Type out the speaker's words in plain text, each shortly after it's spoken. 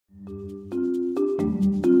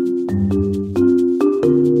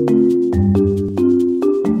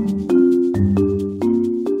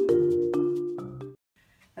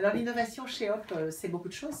chez Hop, c'est beaucoup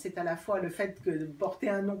de choses. C'est à la fois le fait que de porter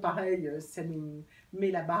un nom pareil, ça nous met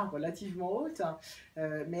la barre relativement haute,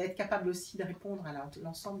 mais être capable aussi de répondre à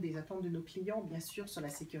l'ensemble des attentes de nos clients, bien sûr, sur la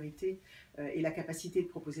sécurité et la capacité de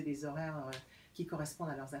proposer des horaires qui correspondent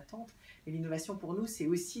à leurs attentes. Et l'innovation pour nous, c'est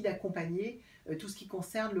aussi d'accompagner tout ce qui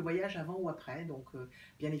concerne le voyage avant ou après. Donc,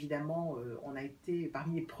 bien évidemment, on a été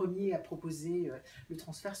parmi les premiers à proposer le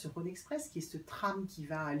transfert sur Rhône Express, qui est ce tram qui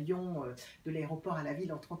va à Lyon, de l'aéroport à la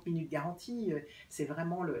ville en 30 minutes garantie. C'est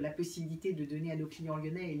vraiment la possibilité de donner à nos clients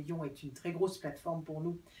lyonnais, et Lyon est une très grosse plateforme pour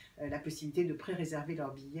nous, la possibilité de pré-réserver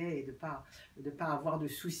leurs billets et de pas avoir de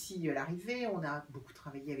soucis à l'arrivée. On a beaucoup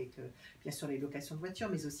travaillé avec, bien sûr, les locations de voitures,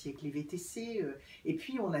 mais aussi avec les VTC. Et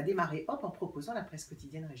puis, on a démarré Hop en proposant la presse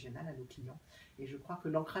quotidienne régionale à nos clients. Et je crois que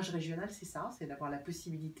l'ancrage régional, c'est ça, c'est d'avoir la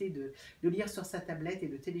possibilité de lire sur sa tablette et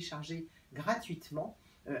de télécharger gratuitement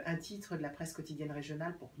un titre de la presse quotidienne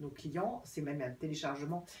régionale pour nos clients. C'est même un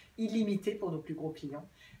téléchargement illimité pour nos plus gros clients.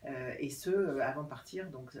 Et ce, avant de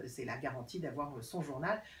partir, donc c'est la garantie d'avoir son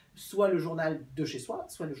journal, soit le journal de chez soi,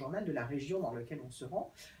 soit le journal de la région dans laquelle on se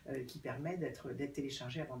rend, qui permet d'être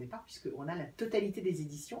téléchargé avant le départ, puisqu'on a la totalité des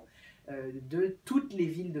éditions de toutes les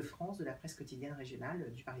villes de France, de la presse quotidienne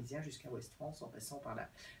régionale, du Parisien jusqu'à Ouest-France, en passant par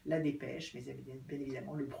la Dépêche, mais bien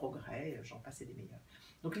évidemment le Progrès, j'en passe et des meilleurs.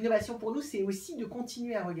 Donc l'innovation pour nous, c'est aussi de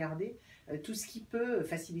continuer à regarder tout ce qui peut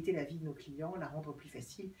faciliter la vie de nos clients, la rendre plus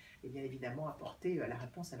facile, et bien évidemment apporter la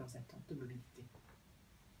réponse à leurs attentes de mobilité.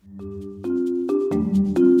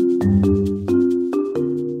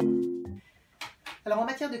 Alors en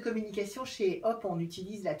matière de communication, chez Hop, on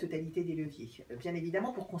utilise la totalité des leviers. Bien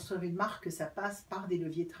évidemment, pour construire une marque, ça passe par des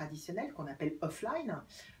leviers traditionnels qu'on appelle offline,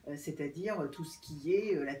 c'est-à-dire tout ce qui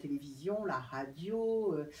est la télévision, la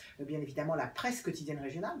radio, bien évidemment la presse quotidienne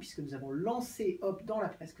régionale, puisque nous avons lancé Hop dans la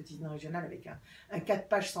presse quotidienne régionale avec un 4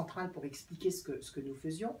 pages central pour expliquer ce que nous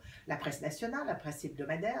faisions, la presse nationale, la presse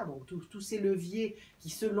hebdomadaire, donc tous ces leviers qui,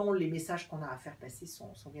 selon les messages qu'on a à faire passer,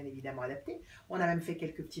 sont bien évidemment adaptés. On a même fait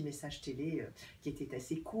quelques petits messages télé qui étaient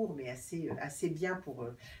assez courts, mais assez bien pour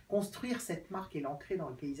construire cette marque et l'ancrer dans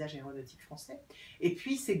le paysage aéronautique français. Et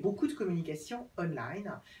puis, c'est beaucoup de communication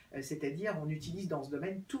online, c'est-à-dire on utilise dans ce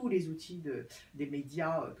domaine tous les outils des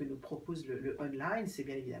médias que nous propose le online. C'est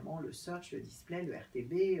bien évidemment le search, le display, le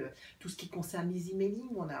RTB, tout ce qui concerne les emailing.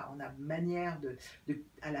 On a manière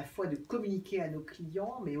à la fois de communiquer à nos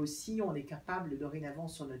clients, mais aussi on est capable dorénavant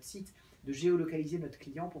sur notre site de géolocaliser notre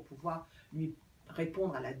client pour pouvoir lui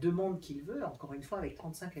répondre à la demande qu'il veut. Encore une fois, avec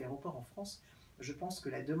 35 aéroports en France, je pense que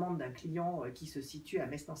la demande d'un client qui se situe à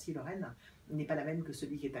Metz-Nancy-Lorraine n'est pas la même que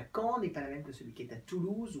celui qui est à Caen, n'est pas la même que celui qui est à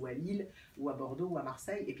Toulouse, ou à Lille, ou à Bordeaux, ou à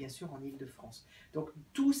Marseille, et bien sûr en Île-de-France. Donc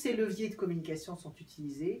tous ces leviers de communication sont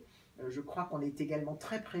utilisés. Je crois qu'on est également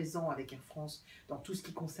très présent avec Air France dans tout ce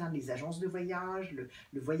qui concerne les agences de voyage,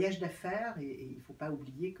 le voyage d'affaires, et il ne faut pas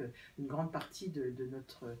oublier qu'une grande partie de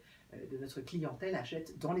notre clientèle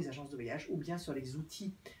achète dans les agences de voyage ou bien sur les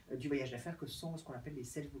outils du voyage d'affaires que sont ce qu'on appelle les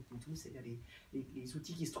self-booking tools, c'est-à-dire les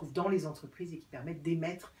outils qui se trouvent dans les entreprises et qui permettent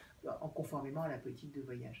d'émettre en conformément à la politique de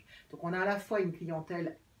voyage. Donc on a à la fois une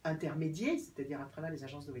clientèle intermédiaire, c'est-à-dire à travers les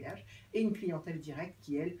agences de voyage, et une clientèle directe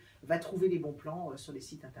qui, elle, va trouver les bons plans sur les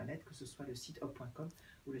sites internet, que ce soit le site hop.com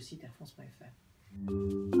ou le site airfrance.fr.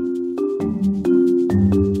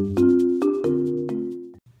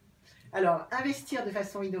 Alors, investir de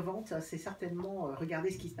façon innovante, c'est certainement regarder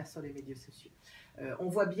ce qui se passe sur les médias sociaux. On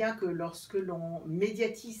voit bien que lorsque l'on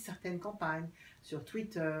médiatise certaines campagnes sur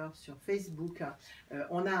Twitter, sur Facebook,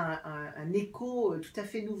 on a un écho tout à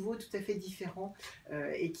fait nouveau, tout à fait différent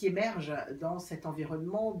et qui émerge dans cet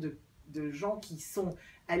environnement de gens qui sont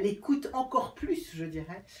à l'écoute encore plus, je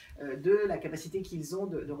dirais, de la capacité qu'ils ont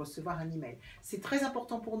de recevoir un email. C'est très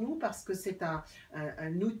important pour nous parce que c'est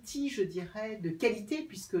un outil, je dirais, de qualité,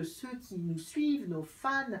 puisque ceux qui nous suivent, nos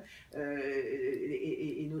fans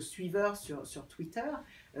et nos suiveurs sur Twitter,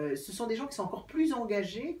 ce sont des gens qui sont encore plus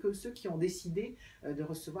engagés que ceux qui ont décidé de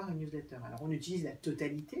recevoir une newsletter. Alors on utilise la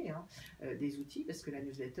totalité des outils, parce que la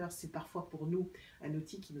newsletter, c'est parfois pour nous un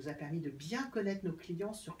outil qui nous a permis de bien connaître nos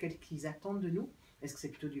clients sur quels qu'ils attendent de nous. Est-ce que c'est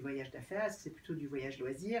plutôt du voyage d'affaires? Est-ce que c'est plutôt du voyage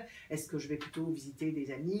loisir? Est-ce que je vais plutôt visiter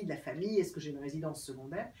des amis, de la famille? Est-ce que j'ai une résidence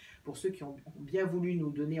secondaire? Pour ceux qui ont bien voulu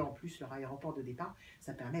nous donner en plus leur aéroport de départ,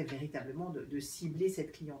 ça permet véritablement de cibler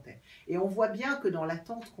cette clientèle. Et on voit bien que dans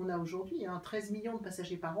l'attente qu'on a aujourd'hui, 13 millions de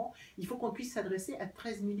passagers par an, il faut qu'on puisse s'adresser à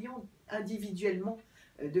 13 millions individuellement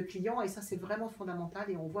de clients. Et ça, c'est vraiment fondamental.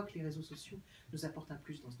 Et on voit que les réseaux sociaux nous apportent un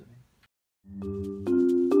plus dans ce domaine.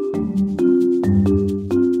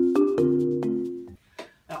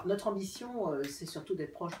 Alors, notre ambition, c'est surtout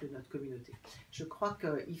d'être proche de notre communauté. Je crois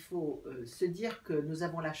qu'il faut se dire que nous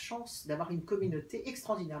avons la chance d'avoir une communauté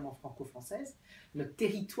extraordinairement franco-française. Notre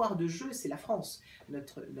territoire de jeu, c'est la France.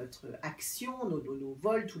 Notre action, nos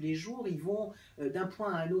vols tous les jours, ils vont d'un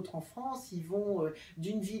point à un autre en France, ils vont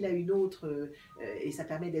d'une ville à une autre, et ça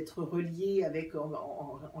permet d'être relié avec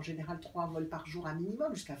en général 3 vols par jour à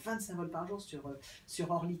minimum, jusqu'à 25 vols par jour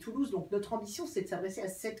sur Orly-Toulouse. Donc notre ambition, c'est de s'adresser à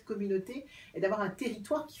cette communauté et d'avoir un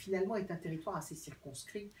territoire qui finalement est un territoire assez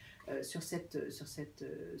circonscrit sur cet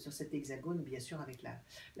hexagone, bien sûr avec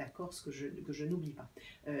la Corse que je n'oublie pas.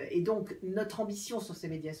 Et donc notre ambition sur ces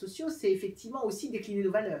médias sociaux, c'est effectivement aussi décliner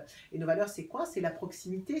nos valeurs. Et nos valeurs, c'est quoi? C'est la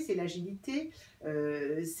proximité, c'est l'agilité,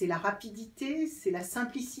 c'est la rapidité, c'est la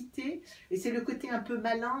simplicité, et c'est le côté un peu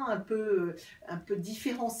malin, un peu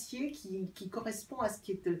différencié qui correspond à ce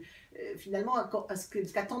qui est finalement à ce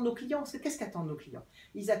qu'attendent nos clients. Qu'est-ce qu'attendent nos clients?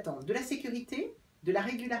 Ils attendent de la sécurité, de la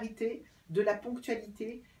régularité, de la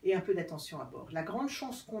ponctualité et un peu d'attention à bord. La grande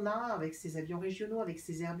chance qu'on a avec ces avions régionaux, avec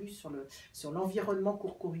ces Airbus sur l'environnement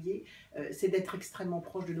court-courrier, c'est d'être extrêmement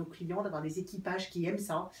proche de nos clients, d'avoir des équipages qui aiment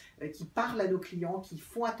ça, qui parlent à nos clients, qui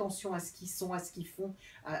font attention à ce qu'ils sont, à ce qu'ils font,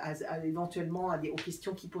 éventuellement aux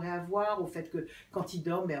questions qu'ils pourraient avoir, au fait que quand ils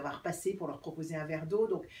dorment, on va repasser pour leur proposer un verre d'eau.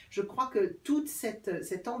 Donc je crois que toute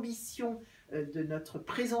cette ambition de notre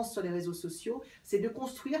présence sur les réseaux sociaux, c'est de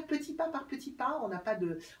construire petit pas par petit pas. On n'a pas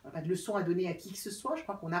de leçons à donner à qui que ce soit. Je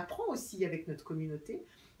crois qu'on apprend aussi avec notre communauté.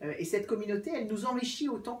 Et cette communauté, elle nous enrichit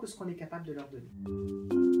autant que ce qu'on est capable de leur donner.